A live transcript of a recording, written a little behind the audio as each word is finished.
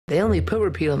They only put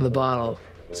repeat on the bottle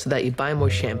so that you buy more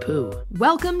shampoo.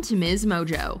 Welcome to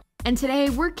MsMojo, and today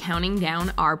we're counting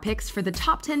down our picks for the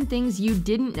top 10 things you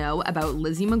didn't know about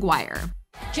Lizzie McGuire.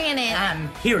 Janet.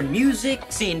 I'm hearing music,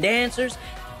 seeing dancers,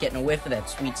 getting a whiff of that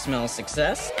sweet smell of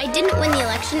success. I didn't win the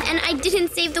election, and I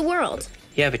didn't save the world.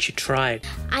 Yeah, but you tried.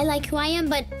 I like who I am,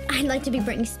 but I'd like to be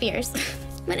Britney Spears.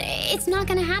 But it's not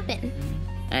gonna happen.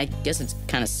 I guess it's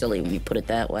kind of silly when you put it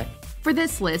that way. For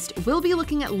this list, we'll be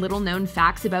looking at little-known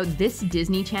facts about this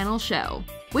Disney Channel show.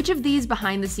 Which of these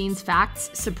behind-the-scenes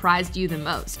facts surprised you the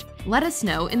most? Let us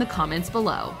know in the comments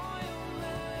below.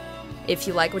 If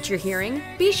you like what you're hearing,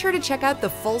 be sure to check out the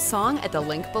full song at the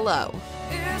link below.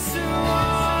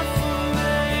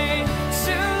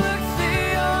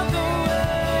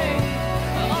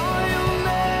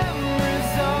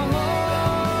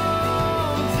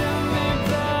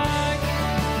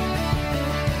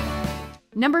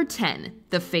 Number 10,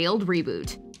 the failed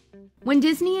reboot. When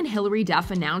Disney and Hilary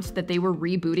Duff announced that they were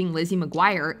rebooting Lizzie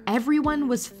McGuire, everyone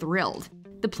was thrilled.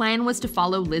 The plan was to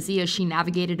follow Lizzie as she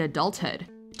navigated adulthood.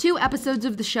 2 episodes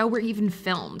of the show were even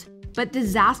filmed, but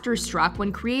disaster struck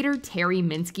when creator Terry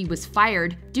Minsky was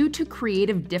fired due to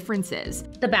creative differences.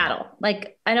 The battle.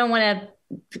 Like, I don't want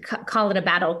to call it a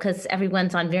battle because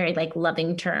everyone's on very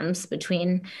loving terms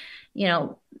between,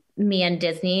 me and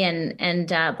Disney,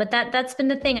 but that's been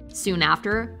the thing. Soon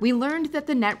after, we learned that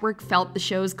the network felt the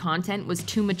show's content was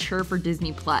too mature for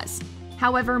Disney+.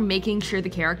 However, making sure the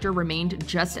character remained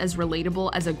just as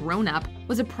relatable as a grown-up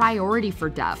was a priority for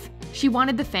Duff. She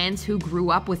wanted the fans who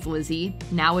grew up with Lizzie,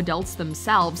 now adults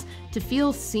themselves, to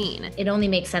feel seen. It only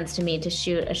makes sense to me to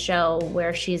shoot a show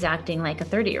where she's acting like a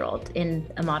 30-year-old in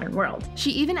a modern world. She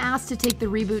even asked to take the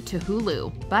reboot to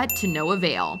Hulu, but to no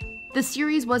avail. The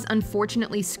series was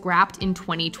unfortunately scrapped in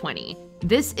 2020.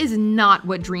 This is not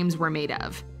what dreams were made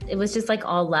of. It was just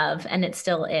all love, and it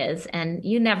still is. And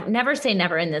you never say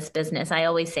never in this business. I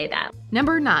always say that.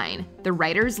 Number 9, the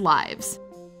writers' lives.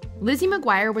 Lizzie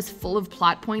McGuire was full of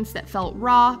plot points that felt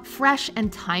raw, fresh, and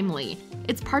timely.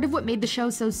 It's part of what made the show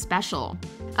so special.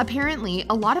 Apparently,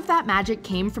 a lot of that magic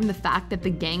came from the fact that the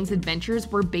gang's adventures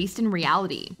were based in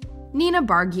reality. Nina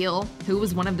Bargiel, who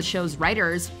was one of the show's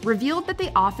writers, revealed that they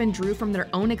often drew from their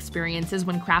own experiences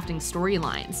when crafting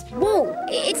storylines. Whoa,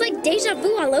 it's like deja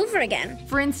vu all over again.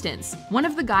 For instance, one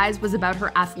of the guys was about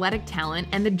her athletic talent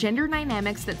and the gender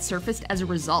dynamics that surfaced as a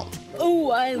result.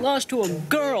 Oh, I lost to a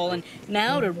girl, and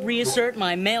now to reassert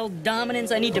my male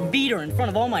dominance, I need to beat her in front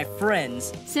of all my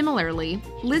friends. Similarly,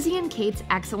 Lizzie and Kate's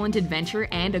excellent adventure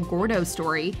and a Gordo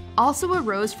story also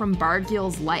arose from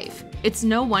Bargiel's life. It's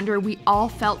no wonder we all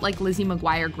felt like Lizzie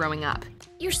McGuire growing up.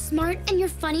 You're smart and you're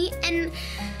funny and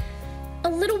a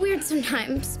little weird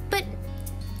sometimes, but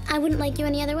I wouldn't like you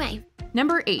any other way.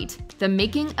 Number 8, the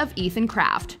making of Ethan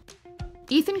Kraft.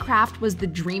 Ethan Kraft was the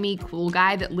dreamy, cool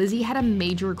guy that Lizzie had a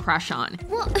major crush on.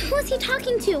 Well, who's he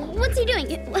talking to? What's he doing?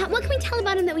 What can we tell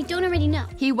about him that we don't already know?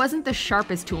 He wasn't the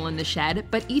sharpest tool in the shed,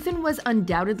 but Ethan was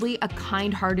undoubtedly a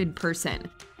kind-hearted person.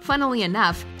 Funnily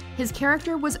enough, his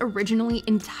character was originally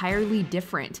entirely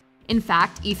different. In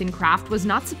fact, Ethan Kraft was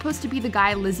not supposed to be the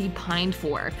guy Lizzie pined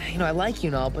for. I like you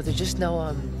and all, but there's just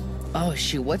no, oh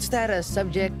shoot, what's that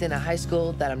subject in a high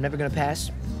school that I'm never gonna pass?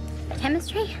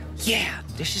 Chemistry? Yeah,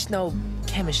 there's just no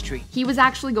chemistry. He was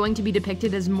actually going to be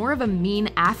depicted as more of a mean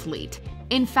athlete.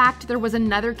 In fact, there was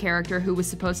another character who was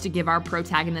supposed to give our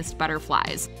protagonist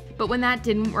butterflies. But when that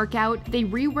didn't work out, they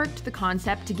reworked the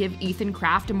concept to give Ethan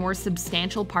Kraft a more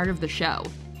substantial part of the show.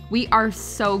 We are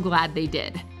so glad they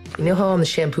did. You know how on the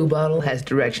shampoo bottle has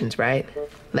directions, right?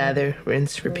 Lather,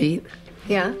 rinse, repeat?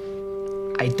 Yeah.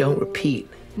 I don't repeat.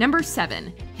 Number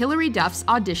 7, Hilary Duff's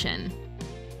audition.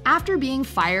 After being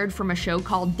fired from a show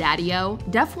called Daddy-O,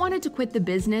 Duff wanted to quit the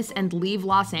business and leave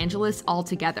Los Angeles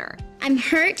altogether. I'm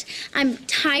hurt, I'm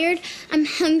tired, I'm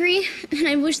hungry, and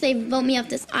I wish they'd vote me off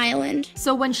this island.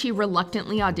 So when she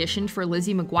reluctantly auditioned for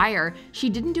Lizzie McGuire,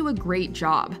 she didn't do a great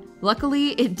job. Luckily,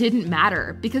 it didn't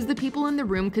matter, because the people in the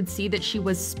room could see that she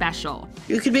was special.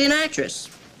 You could be an actress.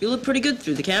 You look pretty good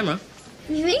through the camera.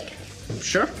 You think?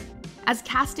 Sure. As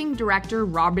casting director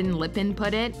Robin Lippin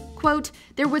put it, quote,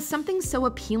 "There was something so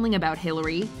appealing about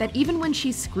Hilary that even when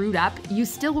she screwed up, you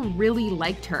still really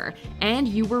liked her, and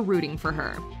you were rooting for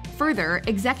her." Further,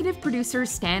 executive producer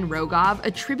Stan Rogov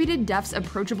attributed Duff's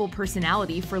approachable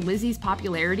personality for Lizzie's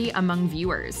popularity among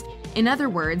viewers. In other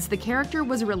words, the character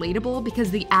was relatable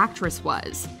because the actress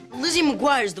was. Lizzie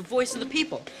McGuire is the voice of the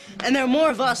people, and there are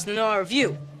more of us than there are of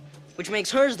you, which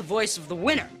makes hers the voice of the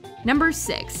winner. Number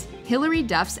 6, Hilary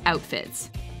Duff's outfits.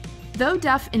 Though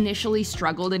Duff initially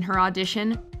struggled in her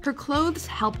audition, Her clothes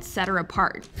helped set her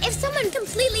apart. If someone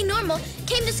completely normal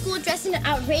came to school dressed in an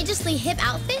outrageously hip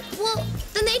outfit, well,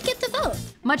 then they'd get the vote.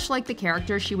 Much like the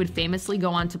character she would famously go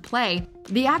on to play,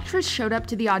 the actress showed up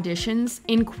to the auditions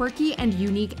in quirky and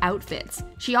unique outfits.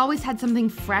 She always had something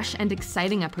fresh and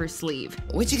exciting up her sleeve.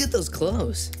 Where'd you get those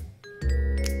clothes?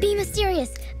 Be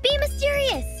mysterious! Be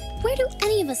mysterious! Where do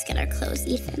any of us get our clothes,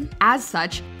 Ethan? As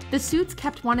such, the suits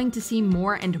kept wanting to see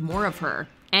more and more of her,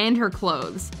 and her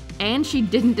clothes. And she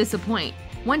didn't disappoint.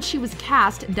 Once she was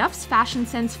cast, Duff's fashion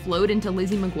sense flowed into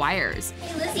Lizzie McGuire's.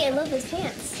 Hey Lizzie, I love those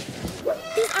pants.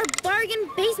 These are bargain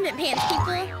basement pants,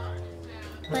 people.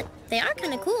 But they are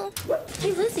kind of cool.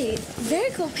 Hey Lizzie,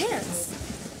 very cool pants.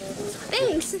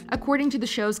 Thanks. According to the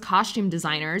show's costume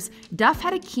designers, Duff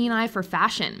had a keen eye for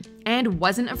fashion and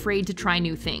wasn't afraid to try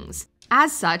new things.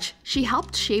 As such, she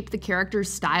helped shape the character's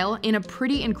style in a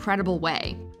pretty incredible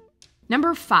way.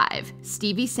 Number 5,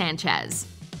 Stevie Sanchez.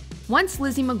 Once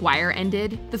Lizzie McGuire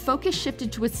ended, the focus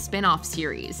shifted to a spin-off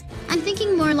series. I'm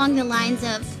thinking more along the lines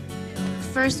of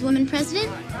first woman president,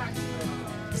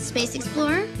 space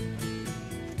explorer,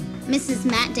 Mrs.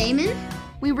 Matt Damon.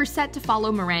 We were set to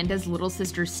follow Miranda's little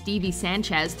sister Stevie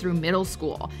Sanchez through middle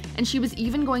school, and she was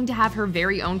even going to have her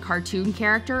very own cartoon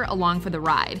character along for the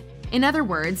ride. In other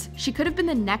words, she could have been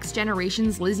the next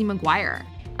generation's Lizzie McGuire.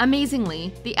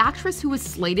 Amazingly, the actress who was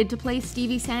slated to play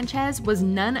Stevie Sanchez was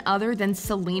none other than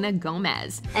Selena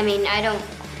Gomez. I mean, I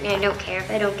don't care if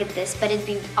I don't get this, but it'd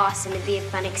be awesome. It'd be a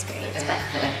fun experience, but,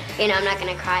 I'm not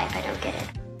gonna cry if I don't get it.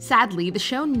 Sadly, the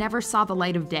show never saw the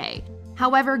light of day.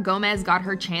 However, Gomez got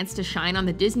her chance to shine on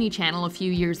the Disney Channel a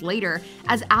few years later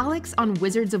as Alex on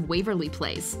Wizards of Waverly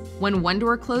Place. When one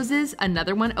door closes,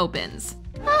 another one opens.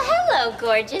 Oh, hello,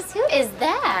 gorgeous. Who is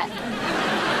that?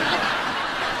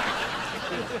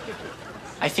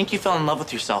 I think you fell in love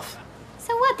with yourself.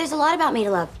 So what? There's a lot about me to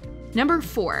love. Number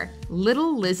 4,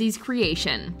 Little Lizzie's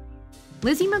creation.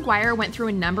 Lizzie McGuire went through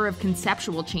a number of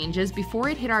conceptual changes before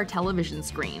it hit our television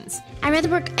screens. I'd rather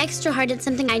work extra hard at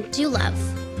something I do love,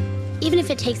 even if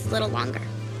it takes a little longer.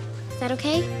 Is that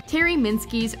okay? Terry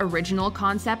Minsky's original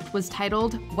concept was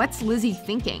titled What's Lizzie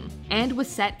Thinking? And was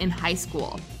set in high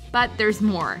school. But there's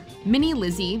more. Mini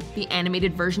Lizzie, the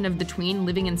animated version of the tween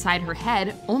living inside her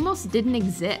head, almost didn't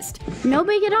exist. No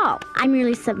big at all. I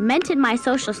merely cemented my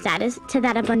social status to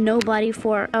that of a nobody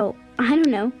for,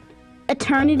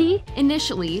 eternity.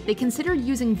 Initially, they considered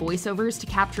using voiceovers to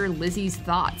capture Lizzie's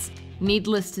thoughts.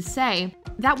 Needless to say,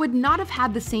 that would not have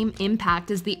had the same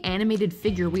impact as the animated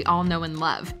figure we all know and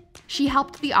love. She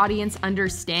helped the audience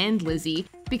understand Lizzie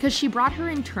because she brought her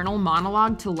internal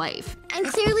monologue to life. And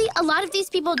clearly, a lot of these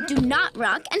people do not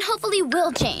rock and hopefully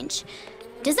will change.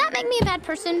 Does that make me a bad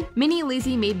person? Mini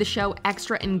Lizzie made the show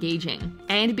extra engaging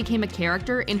and became a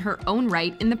character in her own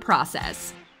right in the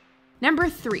process. Number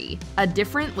 3, a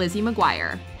different Lizzie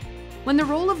McGuire. When the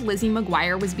role of Lizzie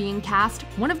McGuire was being cast,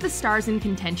 one of the stars in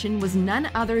contention was none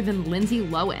other than Lindsay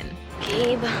Lohan.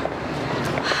 Gabe.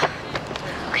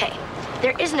 Okay,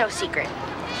 there is no secret.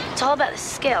 It's all about the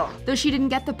skill. Though she didn't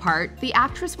get the part, the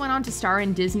actress went on to star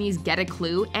in Disney's Get a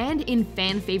Clue and in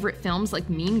fan-favorite films like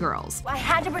Mean Girls. I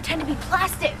had to pretend to be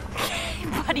plastic.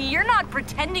 Buddy, you're not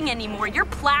pretending anymore. You're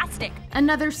plastic.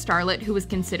 Another starlet who was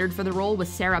considered for the role was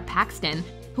Sarah Paxton,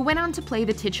 who went on to play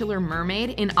the titular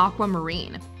mermaid in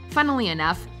Aquamarine. Funnily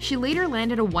enough, she later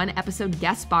landed a one-episode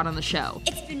guest spot on the show.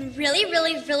 It's been really,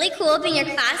 really, really cool being your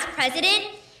class president,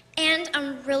 and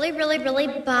I'm really, really, really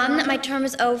bummed that my term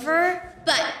is over.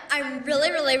 But I'm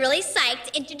really, really, really psyched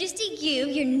to introduce to you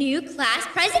your new class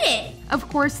president. Of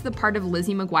course, the part of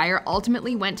Lizzie McGuire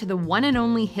ultimately went to the one and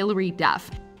only Hilary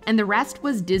Duff, and the rest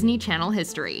was Disney Channel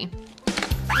history.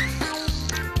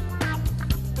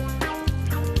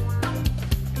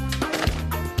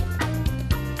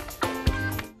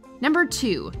 Number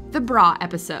 2, the bra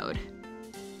episode.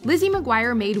 Lizzie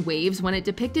McGuire made waves when it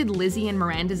depicted Lizzie and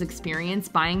Miranda's experience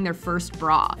buying their first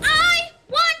bra. I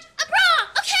want a bra,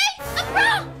 okay? A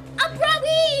bra! A bra!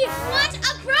 We want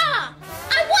a bra!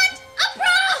 I want a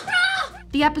bra!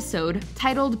 The episode,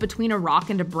 titled Between a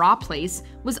Rock and a Bra Place,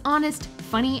 was honest,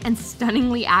 funny, and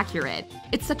stunningly accurate.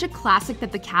 It's such a classic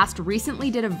that the cast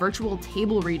recently did a virtual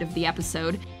table read of the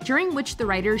episode, during which the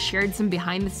writers shared some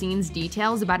behind-the-scenes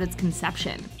details about its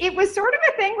conception. It was sort of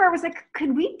a thing where I was like,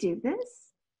 could we do this?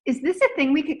 Is this a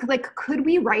thing we could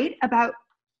we write about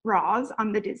bras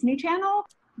on the Disney Channel?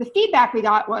 The feedback we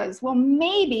got was, well,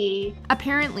 maybe.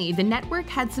 Apparently, the network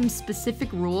had some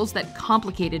specific rules that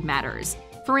complicated matters.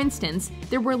 For instance,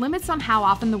 there were limits on how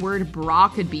often the word bra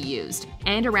could be used,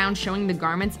 and around showing the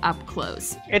garments up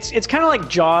close. It's kind of like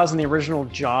Jaws in the original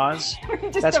Jaws.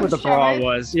 That's what the bra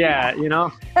was. Yeah, you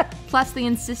know? Plus, they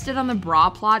insisted on the bra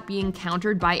plot being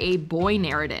countered by a boy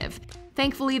narrative.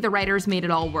 Thankfully, the writers made it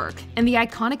all work, and the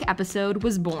iconic episode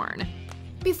was born.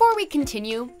 Before we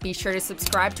continue, be sure to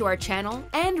subscribe to our channel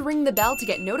and ring the bell to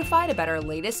get notified about our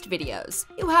latest videos.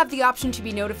 You have the option to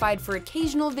be notified for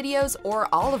occasional videos or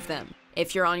all of them.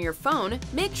 If you're on your phone,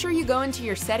 make sure you go into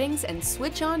your settings and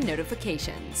switch on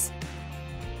notifications.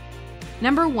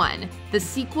 Number 1. The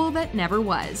sequel that never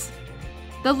was.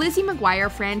 The Lizzie McGuire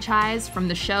franchise, from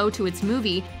the show to its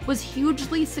movie, was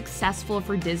hugely successful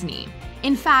for Disney.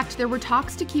 In fact, there were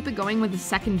talks to keep it going with a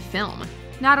second film.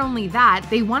 Not only that,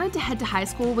 they wanted to head to high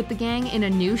school with the gang in a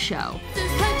new show.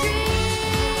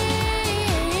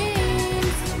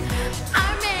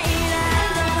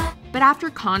 But after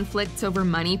conflicts over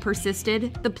money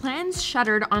persisted, the plans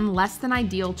shuttered on less than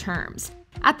ideal terms.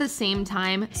 At the same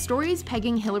time, stories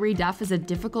pegging Hilary Duff as a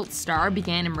difficult star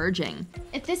began emerging.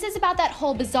 If this is about that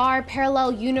whole bizarre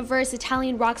parallel universe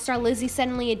Italian rock star Lizzie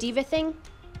suddenly a diva thing,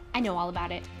 I know all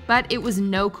about it. But it was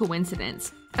no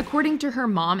coincidence. According to her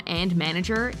mom and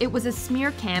manager, it was a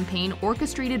smear campaign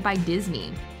orchestrated by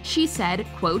Disney. She said,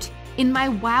 quote, "In my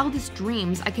wildest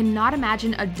dreams, I cannot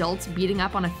imagine adults beating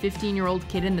up on a 15-year-old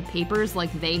kid in the papers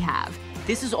like they have.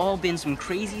 This has all been some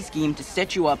crazy scheme to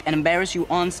set you up and embarrass you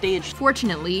on stage."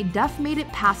 Fortunately, Duff made it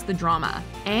past the drama,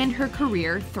 and her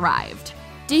career thrived.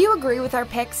 Do you agree with our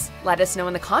picks? Let us know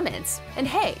in the comments. And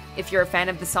hey, if you're a fan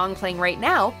of the song playing right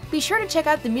now, be sure to check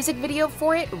out the music video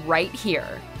for it right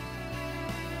here.